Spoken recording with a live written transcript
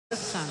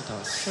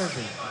Santos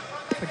serving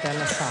for De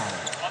La Salle.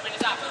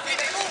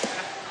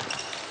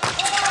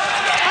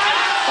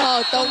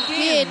 Oh,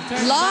 Tongkin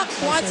blocked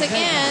once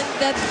again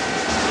that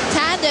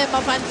tandem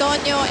of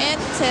Antonio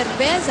and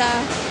Cerveza.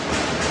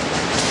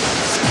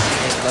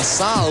 And La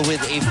Salle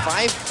with a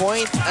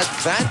 5-point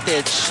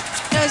advantage.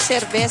 You know,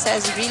 Cerveza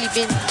has really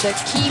been the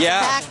key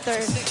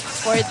factor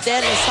for De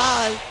La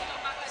Salle.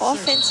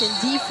 Offense and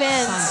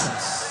defense,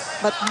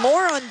 but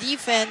more on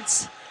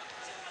defense.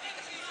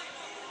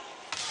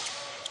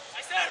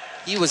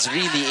 He was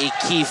really a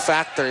key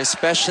factor,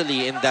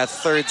 especially in that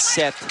third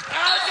set.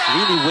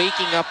 Really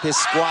waking up his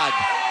squad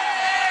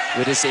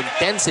with his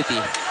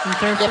intensity.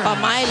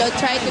 Pamilo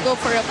tried to go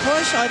for a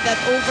push on that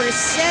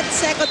overset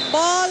second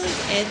ball,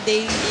 and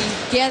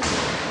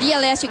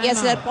DLSU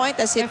gets that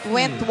point as it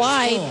went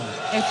wide.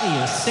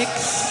 FEU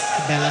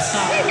 6, De La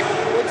Salle.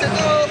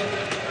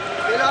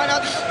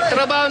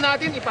 Trabaho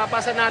natin,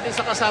 ipapasa natin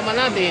sa kasama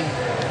natin.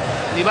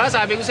 Di ba?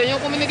 Sabi ko sa inyo,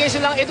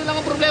 communication lang. Ito lang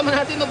ang problema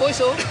natin, no, boys,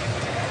 oh.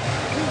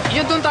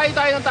 Yun doon tayo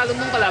ng talon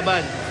mong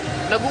kalaban.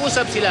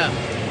 Nag-uusap sila.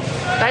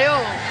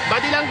 Tayo,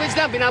 body language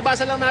lang,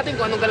 binabasa lang natin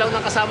kung anong galaw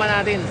ng kasama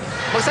natin.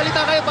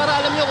 Magsalita kayo para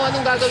alam nyo kung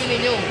anong gagawin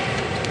ninyo.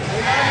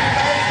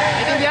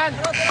 Intindihan?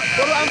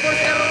 Puro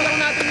unforced error lang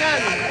natin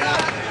yan.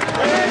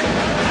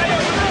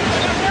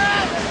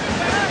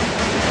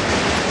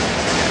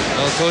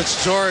 Well, Coach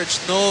George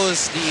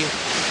knows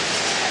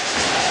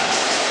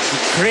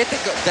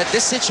that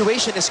this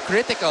situation is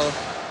critical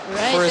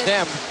for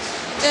them.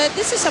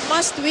 This is a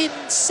must-win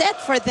set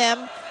for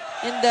them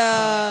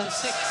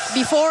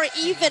before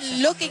even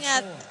looking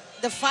at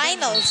the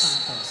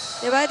finals.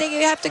 I think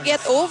you have to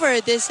get over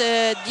this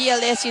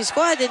DLSU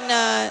squad,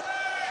 and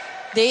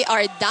they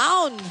are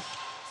down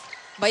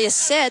by a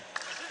set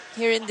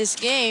here in this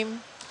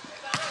game,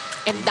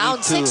 and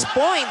down 6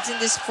 points in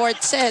this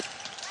fourth set.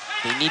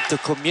 They need to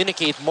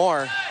communicate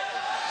more.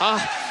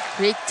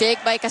 Great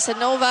take by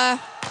Casanova.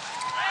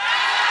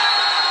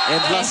 And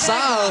La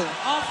Salle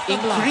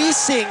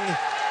increasing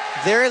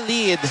their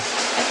lead.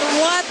 And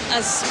what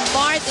a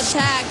smart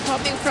attack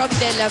coming from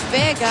De La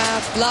Vega.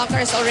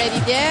 Blockers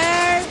already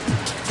there.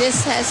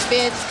 This has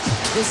been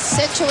the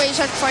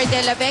situation for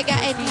De La Vega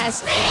and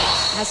has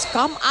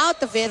come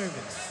out of it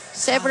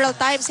several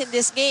times in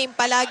this game.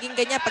 Palaging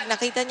ganyan. Pag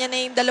nakita niya na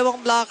yung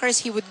dalawang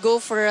blockers, he would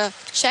go for a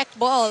check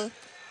ball.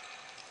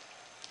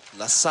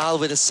 La Salle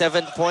with a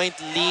 7-point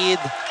lead.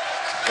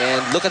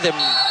 And look at them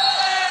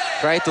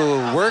try to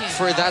work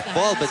for that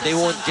ball, but they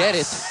won't get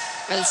it.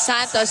 Well,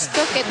 Santos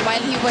took it while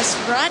he was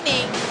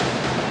running.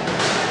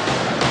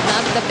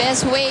 Not the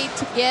best way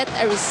to get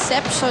a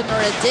reception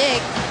or a dig.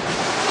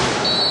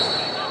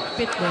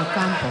 Petrus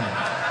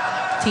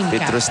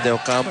Del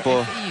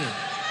Campo.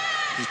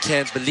 He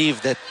can't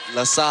believe that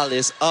La Salle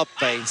is up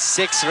by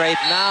 6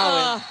 right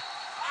now.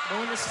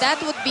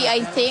 That would be,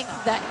 I think,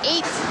 the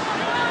 8th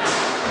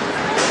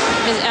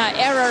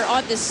error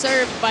on the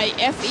serve by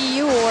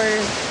FEU, or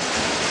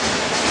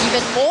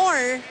even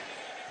more.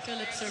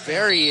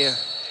 Very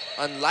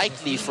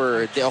unlikely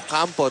for De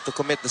Ocampo to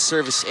commit the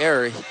service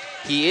error.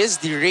 He is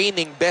the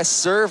reigning best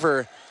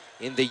server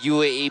in the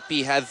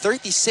UAAP. Had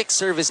 36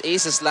 service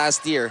aces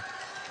last year.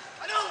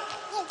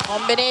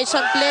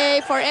 Combination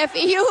play for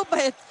FEU,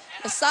 but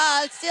La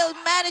Salle still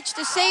managed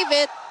to save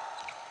it.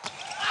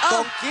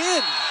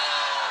 Tongkin!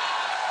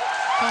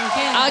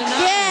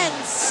 Again,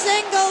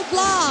 single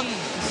block.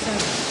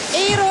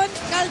 Aaron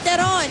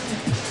Calderon.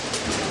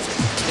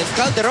 And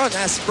Calderon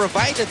has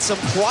provided some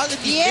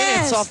quality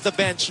minutes off the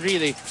bench,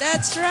 really.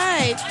 That's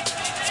right.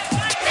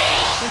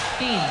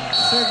 15,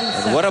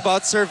 and what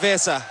about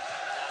Cerveza?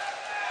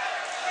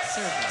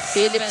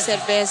 Philip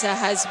Cerveza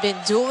has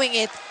been doing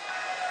it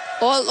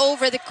all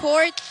over the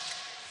court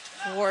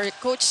for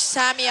Coach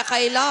Sammy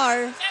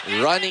Acailar.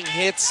 Running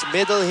hits,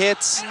 middle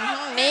hits.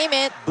 Name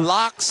it.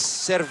 Blocks.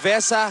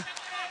 Cerveza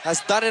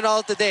has done it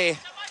all today.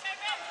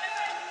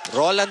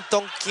 Roland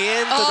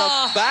Tongkin to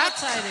the back.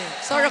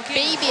 Sort of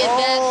baby in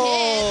that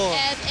hit,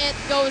 and it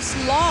goes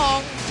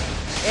long.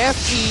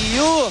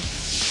 FEU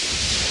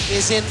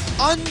is in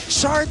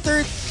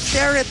uncharted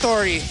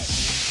territory.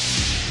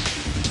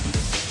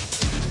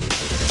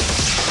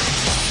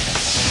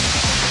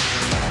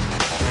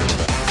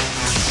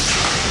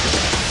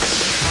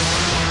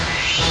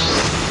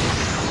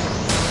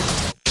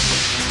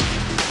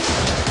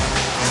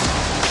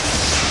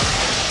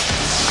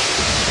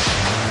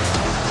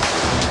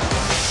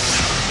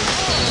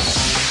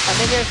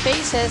 Familiar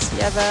faces.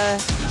 You have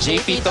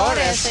JP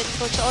Torres and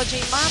Coach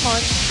OJ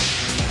Mamon.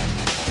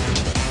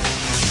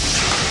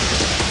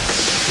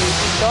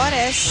 JP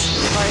Torres,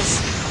 of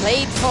course,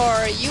 played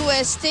for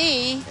UST.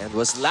 And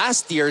was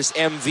last year's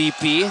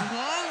MVP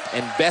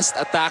and best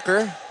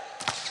attacker.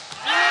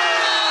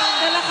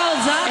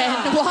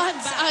 And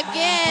once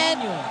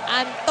again,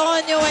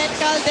 Antonio and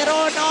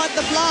Calderon on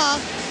the block.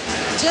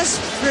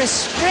 Just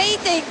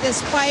frustrating the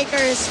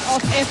spikers of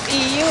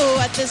FEU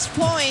at this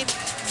point.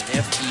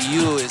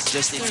 FEU is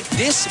just in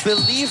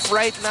disbelief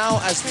right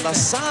now as La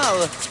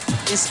Salle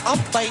is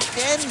up by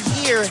 10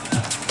 here.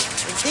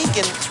 And they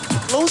can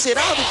close it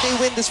out if they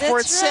win this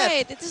fourth That's set.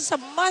 right. It is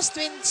a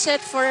must-win set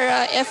for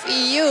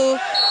FEU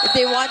if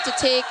they want to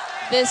take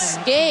this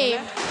game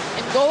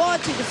and go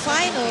on to the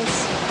finals.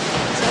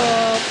 So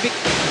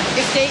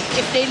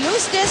if they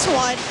lose this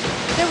one,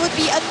 there would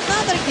be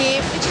another game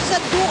which is a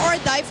do or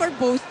die for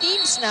both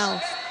teams now.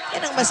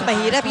 Yan ang mas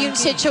mahirap yung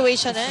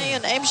situation na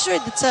yun. I'm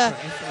sure that's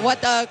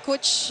what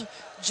Coach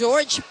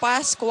George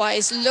Pascua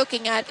is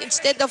looking at.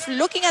 Instead of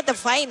looking at the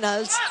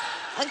finals,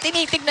 ang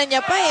tinitignan niya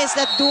pa is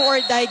that do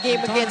or die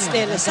game against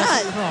De La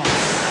Salle.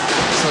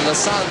 So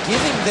LaSalle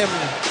giving them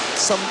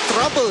some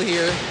trouble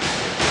here.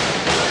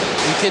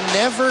 You can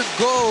never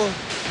go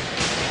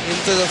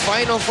into the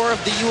Final Four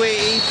of the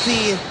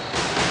UAAP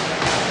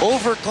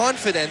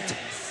overconfident.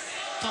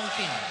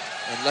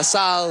 And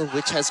LaSalle,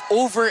 which has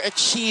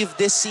overachieved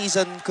this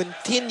season,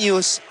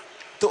 continues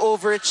to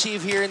overachieve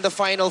here in the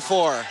Final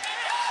Four.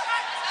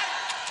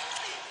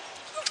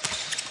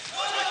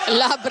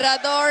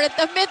 Labrador at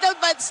the middle,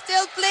 but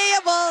still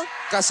playable.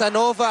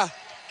 Casanova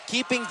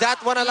keeping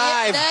that one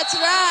alive. Yeah, that's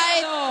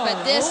right.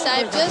 But this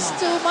time, just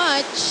too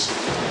much.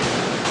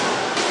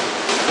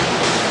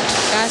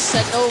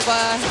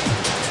 Casanova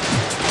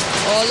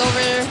all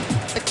over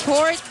the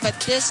court, but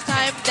this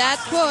time that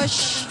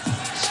push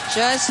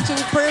just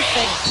too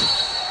perfect.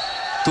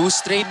 2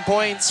 straight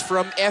points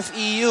from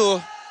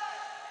FEU.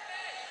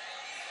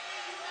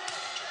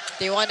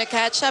 They want to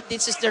catch up.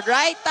 This is the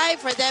right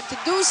time for them to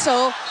do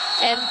so.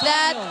 And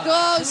that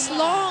goes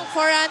long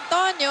for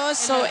Antonio.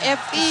 So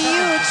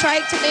FEU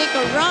tried to make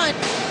a run.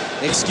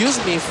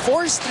 Excuse me,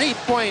 4 straight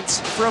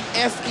points from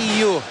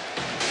FEU.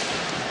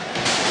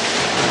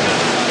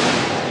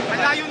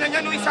 Malayo na niya,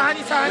 no,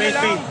 isahan-isahan na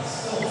lang.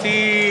 Si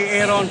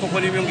Aaron,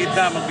 kukulim yung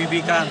gitna,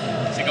 magbibikan.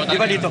 Di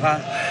ba dito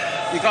ka?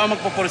 Ikaw ang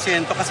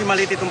magpo-porsyento kasi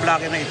maliit itong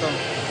blocker na ito.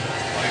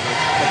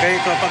 Okay,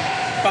 so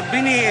pag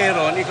bini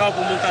Aaron, ikaw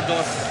pumunta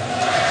dos.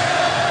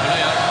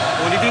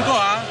 Ulitin ko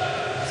ha,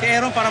 si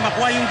Aaron para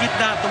makuha yung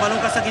gitna, tumalong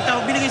ka sa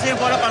gitna, binigay sa'yo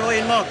yung bola,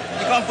 paluin mo.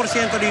 Ikaw ang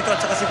porsyento dito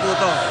at saka si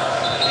Puto.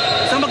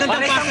 So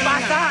magandang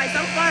pasa.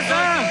 Isang pasa!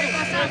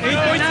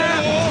 8 points na!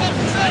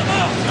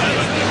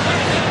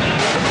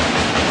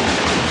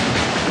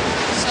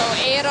 So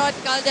Aaron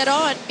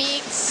Calderon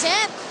being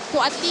sent to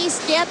at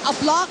least get a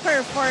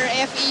blocker for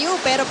FEU.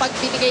 Pero pag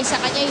binigay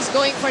sa kanya, he's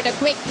going for the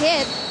quick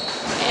hit.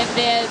 And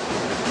then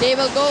they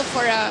will go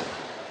for a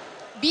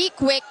be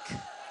quick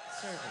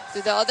to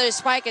the other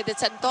spike, and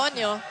it's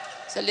Antonio.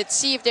 So let's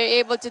see if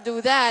they're able to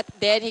do that.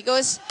 Then he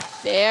goes,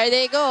 there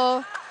they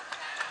go.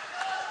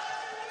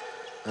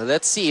 Now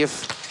let's see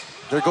if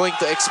they're going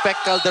to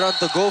expect Calderon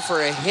to go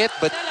for a hit,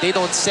 but they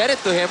don't set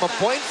it to him. A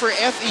point for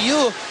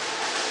FEU.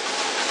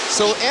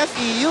 So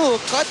FEU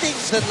cutting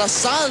the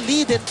LaSalle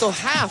lead into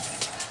half.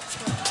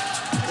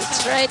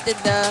 That's right, in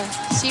the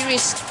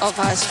series of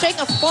a string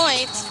of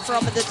points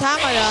from the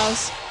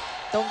Tamaraws.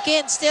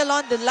 Tonkin still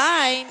on the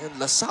line. And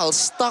LaSalle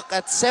stuck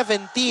at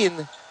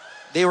 17.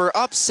 They were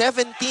up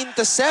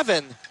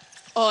 17-7.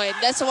 Oh, and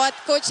that's what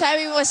Coach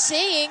Javi was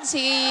saying.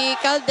 Si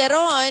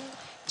Calderon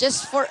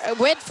just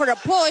went for a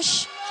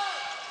push.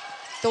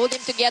 Told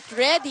him to get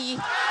ready.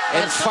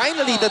 And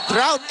finally, the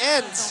drought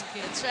ends.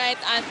 That's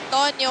right.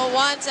 Antonio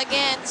once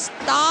again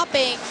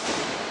stopping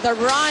the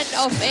run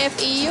of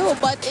FEU.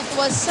 But it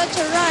was such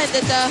a run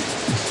that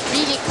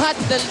really cut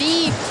the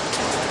lead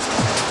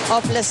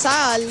of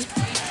LaSalle.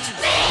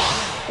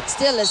 It's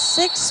still a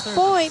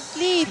 6-point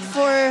lead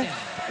for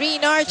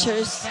Green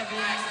Archers.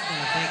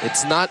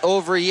 It's not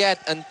over yet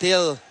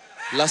until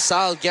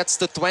LaSalle gets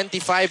to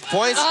 25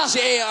 points.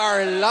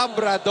 J.R.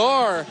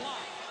 Labrador.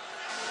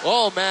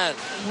 Oh, man.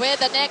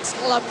 With an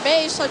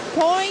exclamation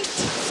point.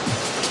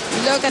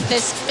 Look at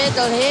this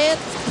middle hit.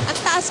 Ang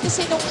taas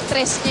kasi nung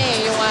tres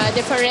niya yung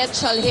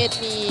differential hit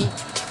ni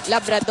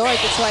Labrador.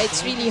 That's why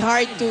it's really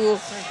hard to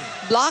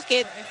block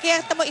it. Kaya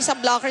tamo isang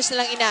blockers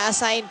na lang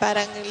ina-assign,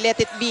 parang let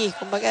it be.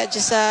 Kumbaga,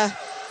 just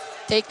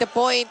take the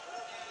point.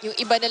 Yung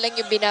iba na lang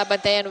yung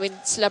binabantayan with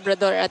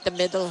Labrador at the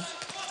middle.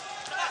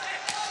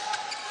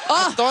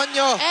 Oh!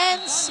 Antonio.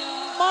 And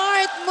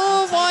smart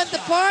move on the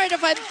part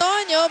of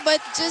Antonio, but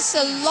just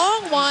a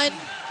long one.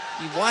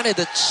 He wanted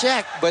a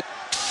check, but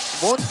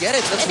won't get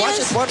it. Let's watch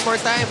it one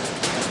more time.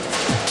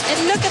 And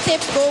look at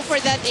him go for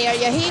that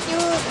area. He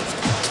knew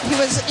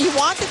he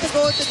wanted to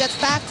go to that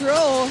back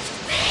row.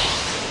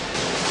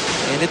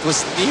 And it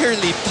was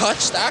nearly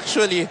touched,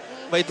 actually,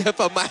 by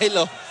Depa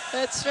Milo.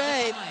 That's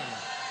right.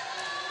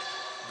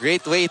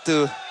 Great way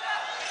to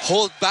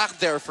hold back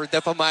there for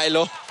Depa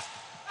Milo.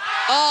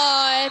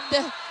 Oh,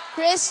 and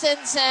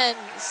Christensen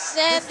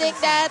sending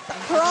that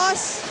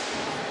across.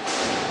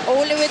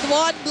 Only with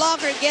one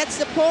blocker gets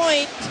the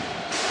point.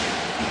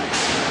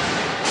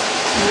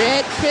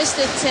 Red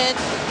Christensen,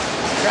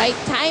 right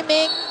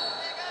timing.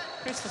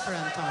 Christopher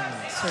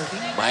Antonio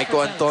serving.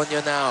 Maiko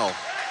Antonio now,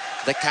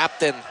 the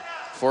captain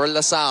for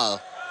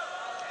LaSalle.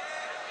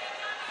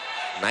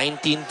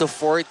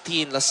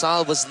 19-14.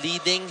 LaSalle was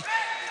leading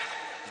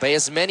by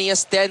as many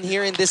as 10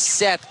 here in this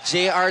set.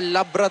 J.R.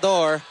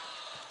 Labrador.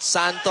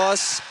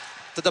 Santos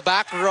to the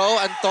back row.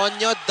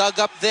 Antonio dug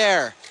up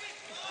there.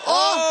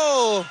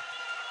 Oh!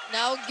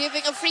 Now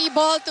giving a free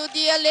ball to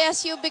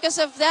DLSU because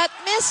of that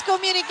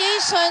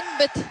miscommunication.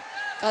 But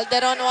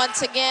Calderon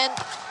once again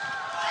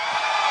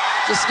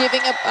just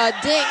giving up a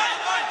ding.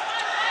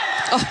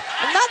 Oh,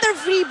 another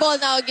free ball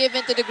now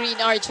given to the Green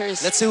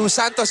Archers. Let's see who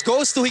Santos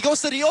goes to. He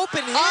goes to the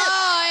open hit.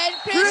 Oh, and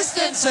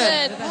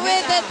Christensen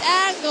with that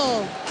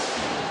angle.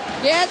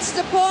 Gets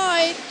the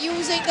point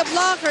using the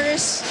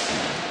blockers.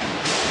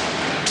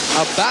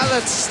 A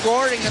balanced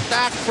scoring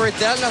attack for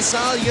De La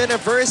Salle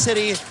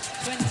University.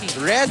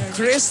 Red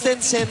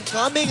Christensen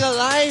coming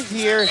alive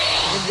here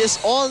in this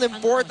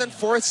all-important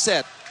fourth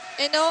set.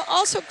 You know,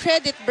 also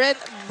credit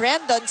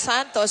Brandon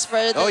Santos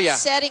for the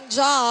setting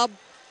job.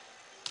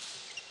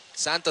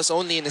 Santos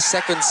only in his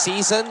second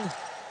season.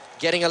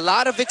 Getting a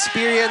lot of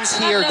experience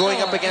here going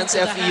up against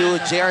FEU.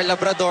 JR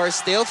Labrador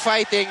still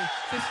fighting.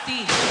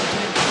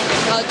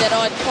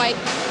 Calderon quite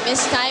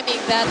mistiming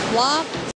that block.